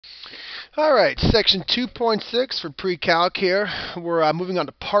All right, section 2.6 for pre-calc here. We're moving on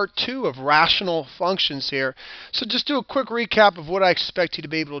to part 2 of rational functions here. So just do a quick recap of what I expect you to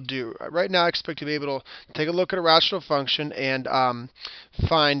be able to do. Right now I expect you to be able to take a look at a rational function and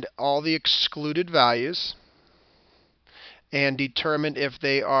find all the excluded values and determine if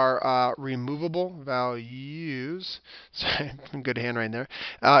they are removable values. Sorry, good handwriting there.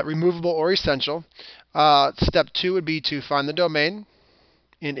 Removable or essential. Step 2 would be to find the domain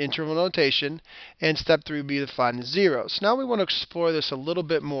in interval notation, and step 3 would be to find the zeros. Now we want to explore this a little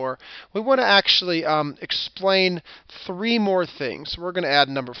bit more. We want to actually explain 3 more things. We're going to add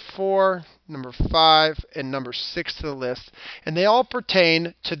number 4, number 5, and number 6 to the list, and they all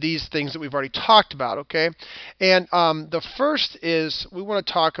pertain to these things that we've already talked about, okay? And the first is we want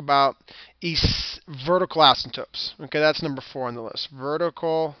to talk about vertical asymptotes. Okay, that's number 4 on the list.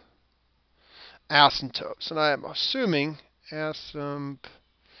 Vertical asymptotes. And I am assuming asymptotes.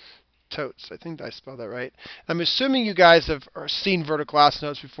 I think I spelled that right. I'm assuming you guys have seen vertical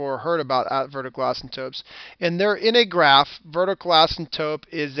asymptotes before or heard about vertical asymptotes. And they're in a graph. Vertical asymptote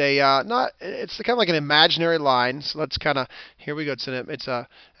is it's kind of like an imaginary line. So let's kind of, here we go. It's a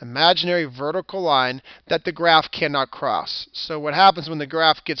imaginary vertical line that the graph cannot cross. So what happens when the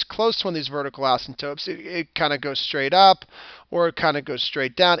graph gets close to one of these vertical asymptotes, it kind of goes straight up or it kind of goes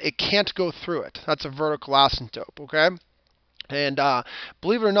straight down. It can't go through it. That's a vertical asymptote, okay? And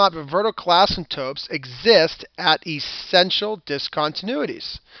believe it or not, the vertical asymptotes exist at essential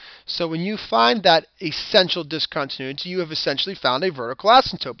discontinuities. So when you find that essential discontinuity, you have essentially found a vertical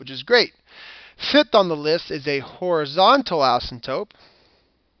asymptote, which is great. Fifth on the list is a horizontal asymptote.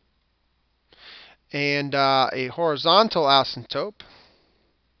 And a horizontal asymptote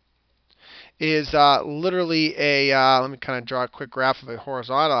is literally let me kind of draw a quick graph of a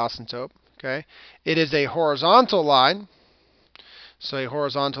horizontal asymptote. Okay, it is a horizontal line. So a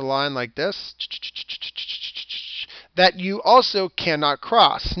horizontal line like this that you also cannot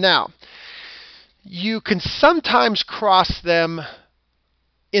cross. Now, you can sometimes cross them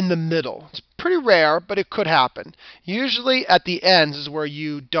in the middle. It's pretty rare, but it could happen. Usually at the ends is where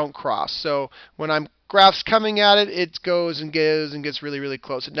you don't cross. So when I'm graph's coming at it, it goes and gets really, really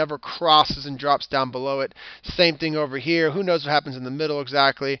close. It never crosses and drops down below it. Same thing over here. Who knows what happens in the middle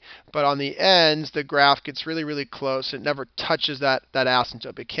exactly? But on the ends, the graph gets really, really close. It never touches that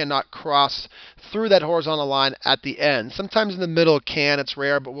asymptote. It cannot cross through that horizontal line at the end. Sometimes in the middle it can. It's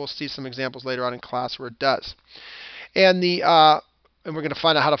rare, but we'll see some examples later on in class where it does. And we're going to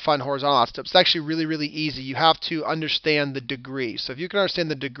find out how to find horizontal asymptotes. It's actually really, really easy. You have to understand the degree. So if you can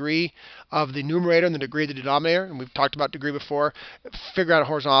understand the degree of the numerator and the degree of the denominator, and we've talked about degree before, figure out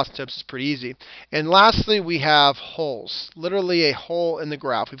horizontal asymptotes is pretty easy. And lastly, we have holes. Literally a hole in the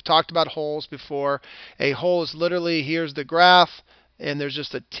graph. We've talked about holes before. A hole is literally, here's the graph, and there's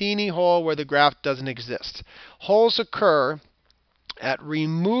just a teeny hole where the graph doesn't exist. Holes occur at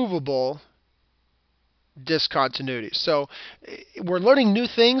removable discontinuity. So we're learning new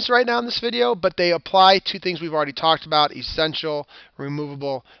things right now in this video, but they apply to things we've already talked about: essential,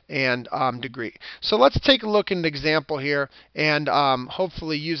 removable, and degree. So let's take a look at an example here, and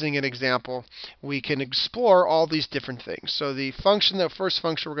hopefully using an example we can explore all these different things. So the first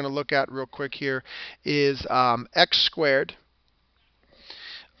function we're going to look at real quick here is x squared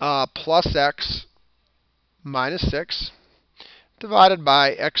plus x minus 6 divided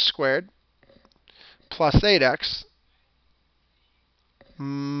by x squared plus 8x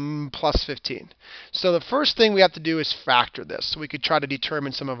plus 15. So the first thing we have to do is factor this. So we could try to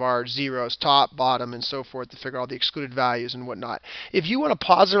determine some of our zeros, top, bottom, and so forth, to figure out the excluded values and whatnot. If you want to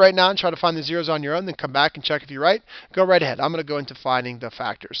pause it right now and try to find the zeros on your own, then come back and check if you're right, go right ahead. I'm going to go into finding the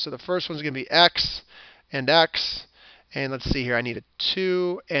factors. So the first one's going to be x and x. And let's see here, I need a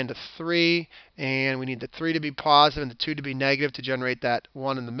 2 and a 3, and we need the 3 to be positive and the 2 to be negative to generate that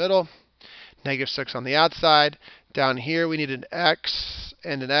 1 in the middle. Negative 6 on the outside. Down here we need an x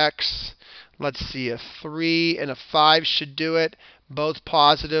and an x. Let's see, a 3 and a 5 should do it. Both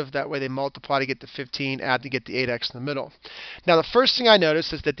positive. That way they multiply to get the 15, add to get the 8x in the middle. Now the first thing I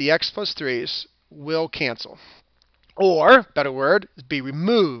notice is that the x plus 3's will cancel. Or, better word, be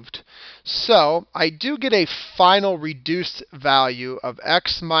removed. So I do get a final reduced value of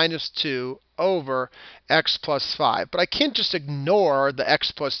x minus 2 over x plus 5. But I can't just ignore the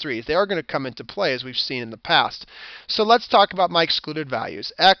x plus 3's. They are going to come into play, as we've seen in the past. So let's talk about my excluded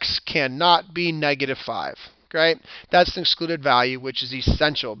values. X cannot be negative 5. Okay? That's an excluded value, which is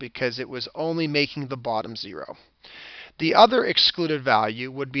essential because it was only making the bottom 0. The other excluded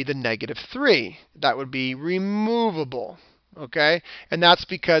value would be the negative 3. That would be removable. Okay? And that's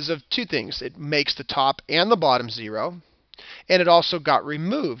because of two things. It makes the top and the bottom 0. and it also got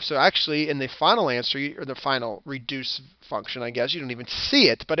removed. So actually, in the final answer, or the final reduce function, I guess, you don't even see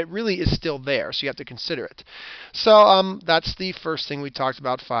it, but it really is still there, so you have to consider it. So that's the first thing we talked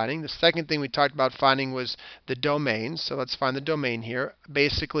about finding. The second thing we talked about finding was the domain. So let's find the domain here.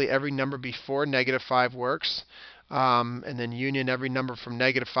 Basically, every number before -5 works. And then union every number from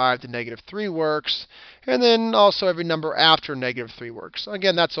 -5 to -3 works. And then also every number after -3 works.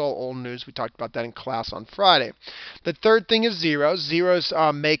 Again, that's all old news. We talked about that in class on Friday. The third thing is zeros. Zeros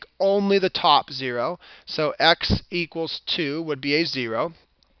make only the top 0. So x equals 2 would be a 0.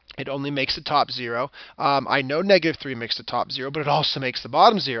 It only makes the top 0. I know -3 makes the top 0, but it also makes the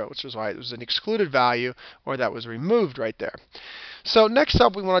bottom 0, which is why it was an excluded value, or that was removed right there. So next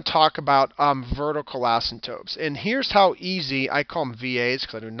up, we want to talk about vertical asymptotes. And here's how easy, I call them VAs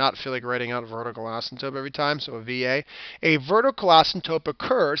because I do not feel like writing out a vertical asymptote every time, so a VA. A vertical asymptote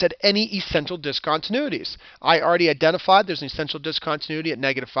occurs at any essential discontinuities. I already identified there's an essential discontinuity at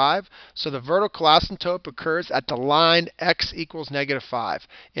 -5, so the vertical asymptote occurs at the line x equals -5.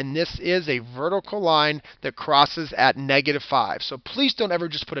 And this is a vertical line that crosses at -5. So please don't ever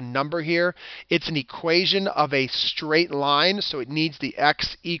just put a number here. It's an equation of a straight line, so it needs the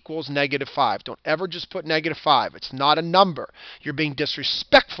x equals -5. Don't ever just put -5. It's not a number. You're being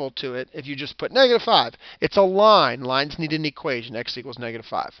disrespectful to it if you just put -5. It's a line. Lines need an equation. X equals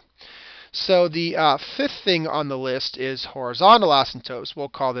 -5. So the fifth thing on the list is horizontal asymptotes. We'll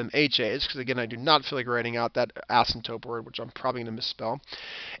call them HAs because, again, I do not feel like writing out that asymptote word, which I'm probably going to misspell.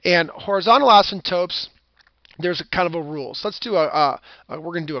 And horizontal asymptotes, there's a kind of a rule. So let's do we're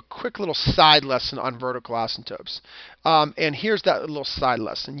going to do a quick little side lesson on vertical asymptotes. And here's that little side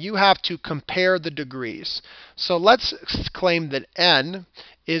lesson. You have to compare the degrees. So let's claim that n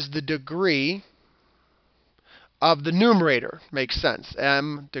is the degree of the numerator. Makes sense.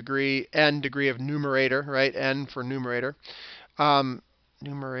 N degree of numerator, right? N for numerator.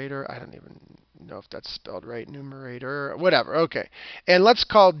 Numerator, I don't even know if that's spelled right. Numerator, whatever. Okay. And let's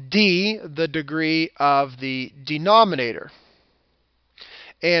call D the degree of the denominator.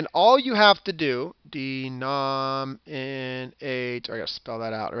 And all you have to do, denominate, I gotta spell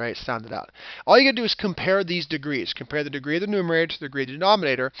that out, right? Sound it out. All you gotta do is compare these degrees. Compare the degree of the numerator to the degree of the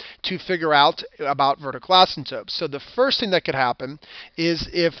denominator to figure out about vertical asymptotes. So the first thing that could happen is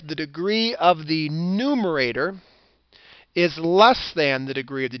if the degree of the numerator is less than the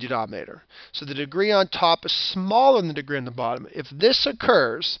degree of the denominator. So the degree on top is smaller than the degree on the bottom. If this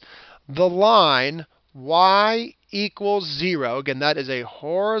occurs, the line y equals 0, again, that is a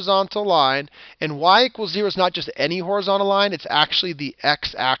horizontal line, and y equals 0 is not just any horizontal line, it's actually the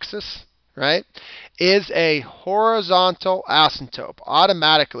x-axis, right, is a horizontal asymptote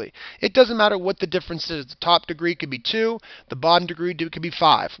automatically. It doesn't matter what the difference is. The top degree could be 2, the bottom degree could be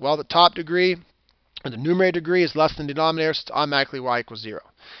 5. Well, the top degree, or the numerator degree, is less than the denominator, so it's automatically y equals 0.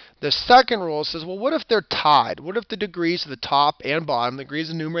 The second rule says, well, what if they're tied? What if the degrees of the top and bottom, the degrees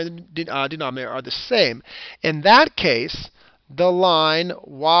of the numerator and denominator, are the same? In that case, the line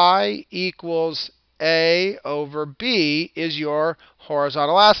y equals a over b is your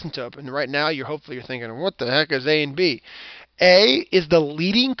horizontal asymptote. And right now, hopefully you're thinking, what the heck is a and b? A is the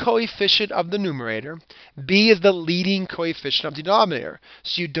leading coefficient of the numerator. B is the leading coefficient of the denominator.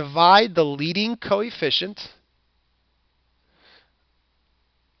 So you divide the leading coefficient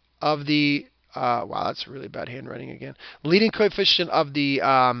of the, wow, that's really bad handwriting again. Leading coefficient of the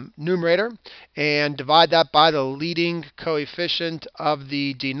numerator and divide that by the leading coefficient of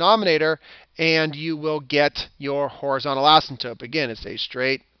the denominator, and you will get your horizontal asymptote. Again, it's a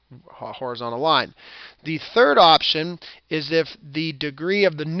straight horizontal line. The third option is if the degree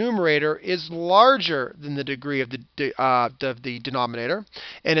of the numerator is larger than the degree of the denominator,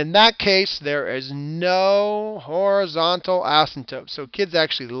 and in that case there is no horizontal asymptote. So kids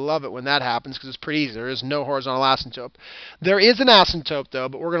actually love it when that happens because it's pretty easy. There is no horizontal asymptote. There is an asymptote though,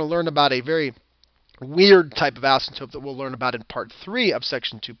 but we're going to learn about a very weird type of asymptote that we'll learn about in part 3 of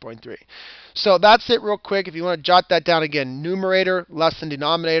section 2.3. So that's it real quick. If you want to jot that down again, numerator less than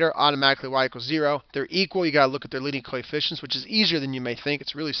denominator, automatically y equals 0. They're equal. You got to look at their leading coefficients, which is easier than you may think.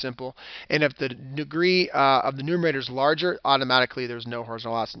 It's really simple. And if the degree of the numerator is larger, automatically there's no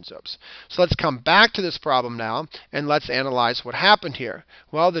horizontal asymptotes. So let's come back to this problem now, and let's analyze what happened here.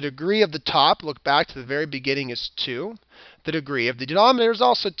 Well, the degree of the top, look back to the very beginning, is 2. The degree of the denominator is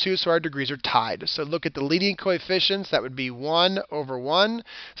also 2, so our degrees are tied. So look at the leading coefficients. That would be 1 over 1.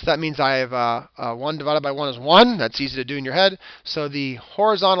 So that means I have 1 divided by 1 is 1. That's easy to do in your head. So the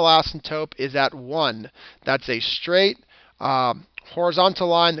horizontal asymptote is at 1. That's a straight horizontal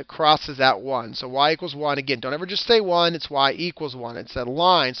line that crosses at 1. So y equals 1. Again, don't ever just say 1. It's y equals 1. It's a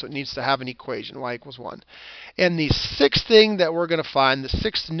line, so it needs to have an equation, y equals 1. And the sixth thing that we're going to find, the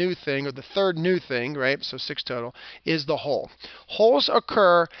sixth new thing, or the third new thing, right, so 6 total, is the hole. Holes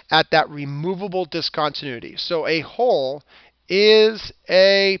occur at that removable discontinuity. So a hole is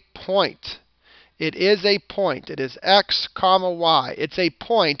a point. It is a point. It is x, comma, y. It's a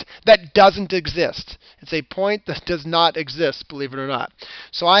point that doesn't exist. It's a point that does not exist, believe it or not.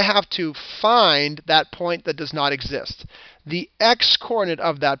 So I have to find that point that does not exist. The x-coordinate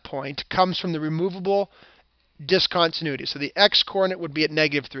of that point comes from the removable discontinuity. So the x-coordinate would be at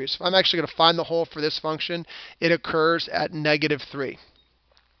 -3. So if I'm actually going to find the hole for this function, it occurs at -3.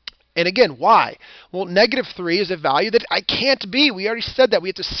 And again, why? Well, -3 is a value that I can't be. We already said that. We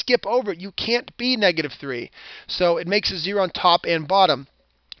have to skip over it. You can't be -3. So it makes a 0 on top and bottom.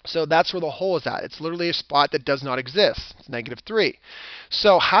 So that's where the hole is at. It's literally a spot that does not exist. It's -3.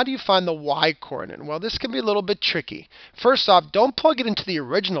 So how do you find the y-coordinate? Well, this can be a little bit tricky. First off, don't plug it into the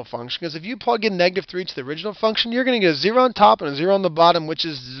original function, because if you plug in -3 to the original function, you're going to get a 0 on top and a 0 on the bottom, which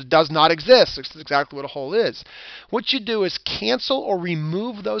does not exist. It's exactly what a hole is. What you do is cancel or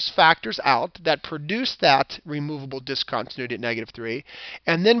remove those factors out that produce that removable discontinuity at -3,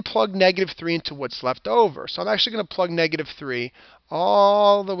 and then plug -3 into what's left over. So I'm actually going to plug -3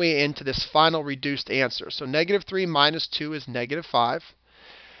 all the way into this final reduced answer. So -3 minus 2 is -5.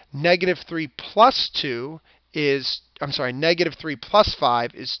 -3 plus 2 is, -3 plus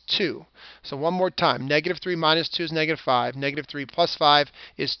 5 is 2. So one more time, -3 minus 2 is -5, -3 plus 5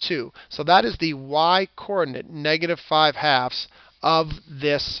 is 2. So that is the y-coordinate, -5/2 of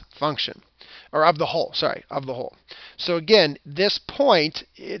this function. Or of the hole, of the hole. So again, this point,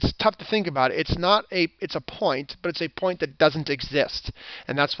 it's tough to think about it. It's a point, but it's a point that doesn't exist.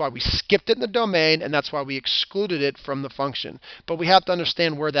 And that's why we skipped it in the domain, and that's why we excluded it from the function. But we have to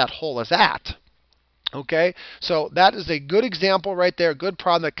understand where that hole is at. Okay, so that is a good example right there, a good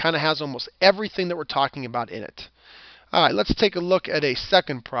problem that kind of has almost everything that we're talking about in it. All right, let's take a look at a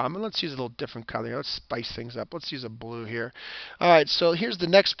second problem. And let's use a little different color here. Let's spice things up. Let's use a blue here. All right, so here's the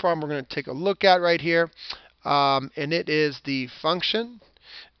next problem we're going to take a look at right here. And it is the function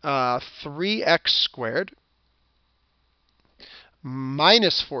 3x squared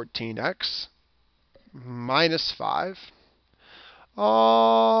minus 14x minus 5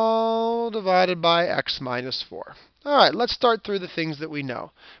 all divided by x minus 4. All right, let's start through the things that we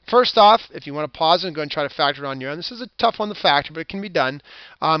know. First off, if you want to pause and go and try to factor it on your own, this is a tough one to factor, but it can be done.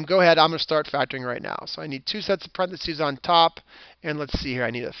 Go ahead, I'm going to start factoring right now. So I need 2 sets of parentheses on top, and let's see here.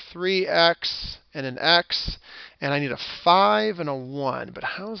 I need a 3x and an x, and I need a 5 and a 1. But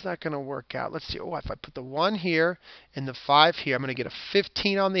how is that going to work out? Let's see. Oh, if I put the 1 here and the 5 here, I'm going to get a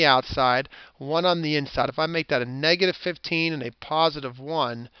 15 on the outside, 1 on the inside. If I make that a -15 and a positive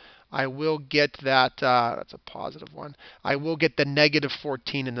 1, I will get that, that's a positive 1. I will get the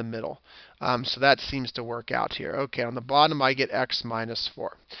 -14 in the middle. So that seems to work out here. Okay, on the bottom I get x minus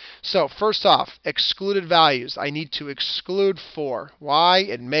 4. So first off, excluded values. I need to exclude 4. Why?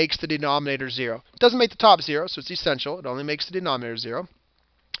 It makes the denominator 0. It doesn't make the top 0, so it's essential. It only makes the denominator 0.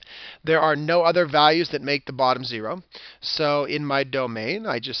 There are no other values that make the bottom 0. So in my domain,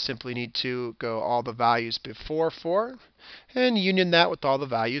 I just simply need to go all the values before 4 and union that with all the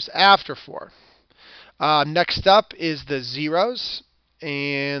values after 4. Next up is the zeros.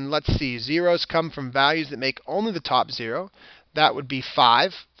 And let's see, zeros come from values that make only the top 0. That would be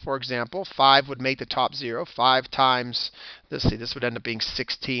 5, for example. 5 would make the top 0. 5 times, let's see, this would end up being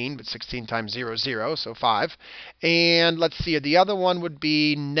 16, but 16 times 0 is 0, so 5. And let's see, the other one would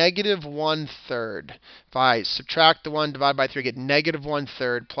be -1/3. If I subtract the 1, divide by 3, I get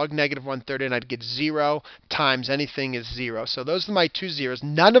 -1/3. Plug -1/3 in, I'd get 0 times anything is 0. So those are my two zeros.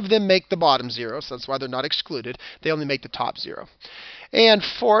 None of them make the bottom 0, so that's why they're not excluded. They only make the top 0. And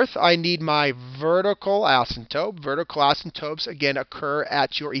fourth, I need my vertical asymptote. Vertical asymptotes, again, occur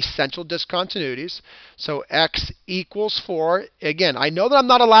at your essential discontinuities. So x equals 4. Again, I know that I'm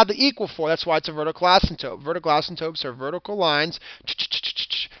not allowed to equal 4. That's why it's a vertical asymptote. Vertical asymptotes are vertical lines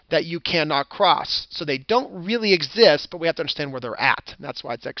that you cannot cross. So they don't really exist, but we have to understand where they're at. And that's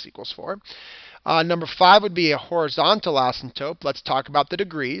why it's x equals 4. Number 5 would be a horizontal asymptote. Let's talk about the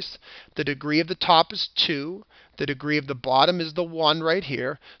degrees. The degree of the top is 2. The degree of the bottom is the 1 right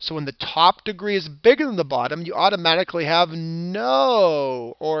here. So when the top degree is bigger than the bottom, you automatically have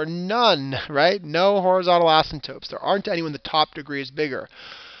no or none, right? No horizontal asymptotes. There aren't any when the top degree is bigger.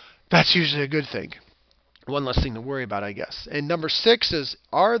 That's usually a good thing. One less thing to worry about, I guess. And number 6 is,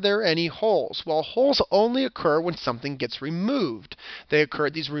 are there any holes? Well, holes only occur when something gets removed. They occur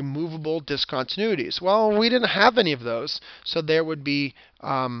at these removable discontinuities. Well, we didn't have any of those, so there would be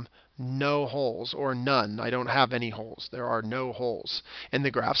no holes, or none. I don't have any holes. There are no holes in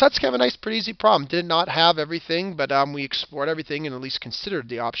the graph. So that's kind of a nice, pretty easy problem. Did not have everything, but we explored everything and at least considered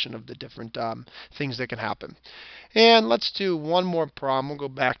the option of the different things that can happen. And let's do one more problem. We'll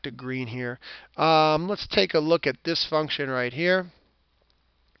go back to green here. Let's take a look at this function right here.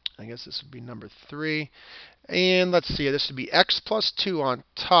 I guess this would be number 3. And let's see, this would be x plus 2 on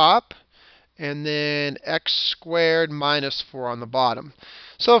top, and then x squared minus 4 on the bottom.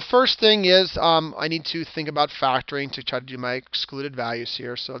 So first thing is I need to think about factoring to try to do my excluded values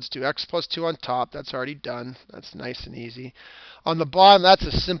here. So let's do x plus 2 on top. That's already done. That's nice and easy. On the bottom, that's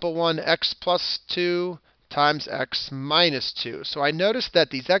a simple one, x plus 2 times x minus 2. So I noticed that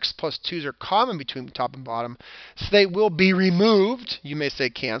these x plus 2's are common between top and bottom, so they will be removed. You may say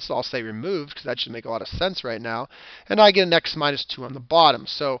cancel. I'll say removed because that should make a lot of sense right now. And I get an x minus 2 on the bottom.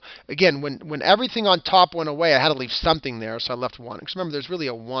 So again, when everything on top went away, I had to leave something there, so I left 1. Because remember, there's really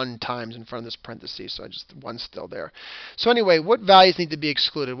a 1 times in front of this parenthesis, so I just 1's still there. So anyway, what values need to be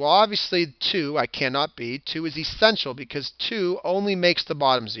excluded? Well, obviously 2 I cannot be. 2 is essential because 2 only makes the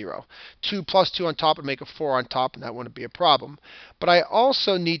bottom 0. 2 plus 2 on top would make a 4 on top, and that wouldn't be a problem. But I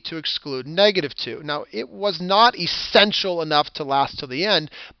also need to exclude negative 2. Now, it was not essential enough to last till the end,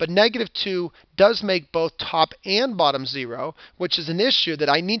 but negative 2 does make both top and bottom 0, which is an issue that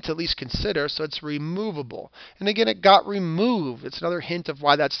I need to at least consider, so it's removable. And again, it got removed. It's another hint of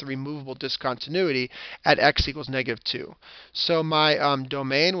why that's the removable discontinuity at x equals negative 2. So my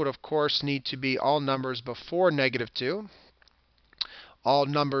domain would, of course, need to be all numbers before negative 2. All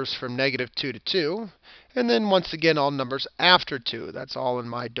numbers from negative 2 to 2, and then once again all numbers after 2. That's all in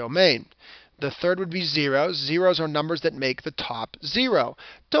my domain. The third would be zeros. Zeros are numbers that make the top 0.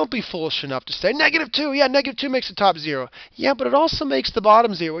 Don't be foolish enough to say, negative 2, yeah, negative 2 makes the top 0. Yeah, but it also makes the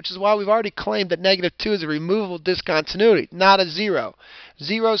bottom 0, which is why we've already claimed that negative 2 is a removable discontinuity, not a 0.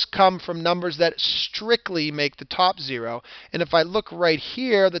 Zeros come from numbers that strictly make the top 0. And if I look right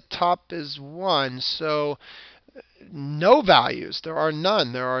here, the top is 1, so no values. There are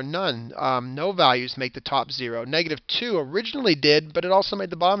none. There are none. No values make the top 0. Negative 2 originally did, but it also made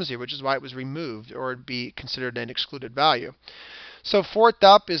the bottom 0, which is why it was removed, or it'd be considered an excluded value. So fourth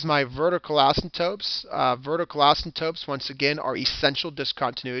up is my vertical asymptotes. Vertical asymptotes, once again, are essential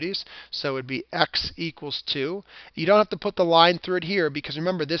discontinuities. So it would be x equals 2. You don't have to put the line through it here because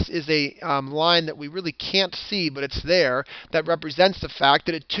remember, this is a line that we really can't see, but it's there. That represents the fact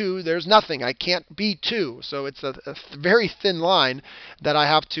that at 2, there's nothing. I can't be 2. So it's a very thin line that I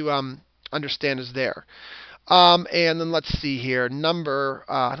have to understand is there. And then let's see here, number,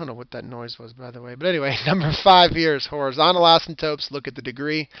 I don't know what that noise was, by the way, but anyway, number 5 here is horizontal asymptotes. Look at the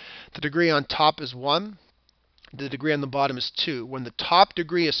degree. The degree on top is 1. The degree on the bottom is 2. When the top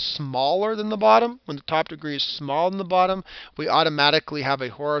degree is smaller than the bottom, we automatically have a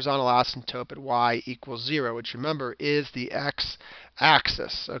horizontal asymptote at y equals 0, which remember is the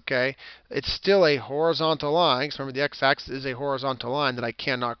x-axis, okay? It's still a horizontal line, because remember the x-axis is a horizontal line that I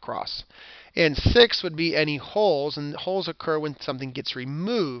cannot cross. And 6 would be any holes, and holes occur when something gets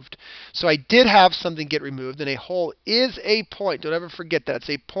removed. So I did have something get removed, and a hole is a point. Don't ever forget that. It's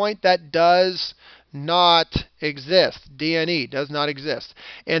a point that does not exist. DNE does not exist.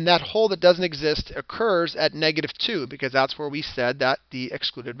 And that hole that doesn't exist occurs at negative 2 because that's where we said that the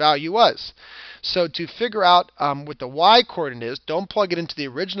excluded value was. So to figure out what the y coordinate is, don't plug it into the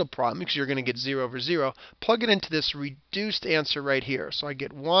original problem because you're going to get 0 over 0. Plug it into this reduced answer right here. So I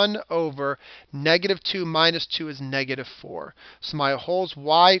get 1 over negative 2 minus 2 is negative 4. So my hole's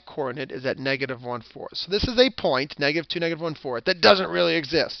y coordinate is at negative 1, 4. So this is a point, negative 2, negative 1, 4, that doesn't really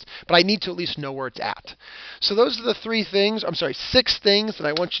exist. But I need to at least know where it's at. So those are the 6 things that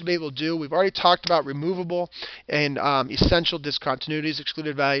I want you to be able to do. We've already talked about removable and essential discontinuities,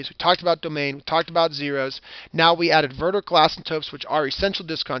 excluded values. We talked about domain. We talked about zeros. Now we added vertical asymptotes, which are essential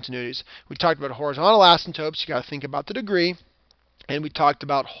discontinuities. We talked about horizontal asymptotes. You got to think about the degree. And we talked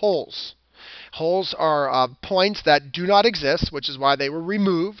about holes. Holes are points that do not exist, which is why they were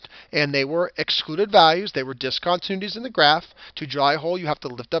removed, and they were excluded values. They were discontinuities in the graph. To draw a hole, you have to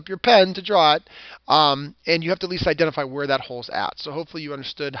lift up your pen to draw it, and you have to at least identify where that hole's at. So hopefully you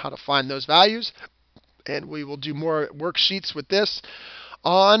understood how to find those values, and we will do more worksheets with this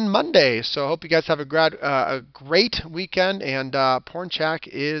on Monday. So I hope you guys have a great weekend, and Pornchak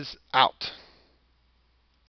is out.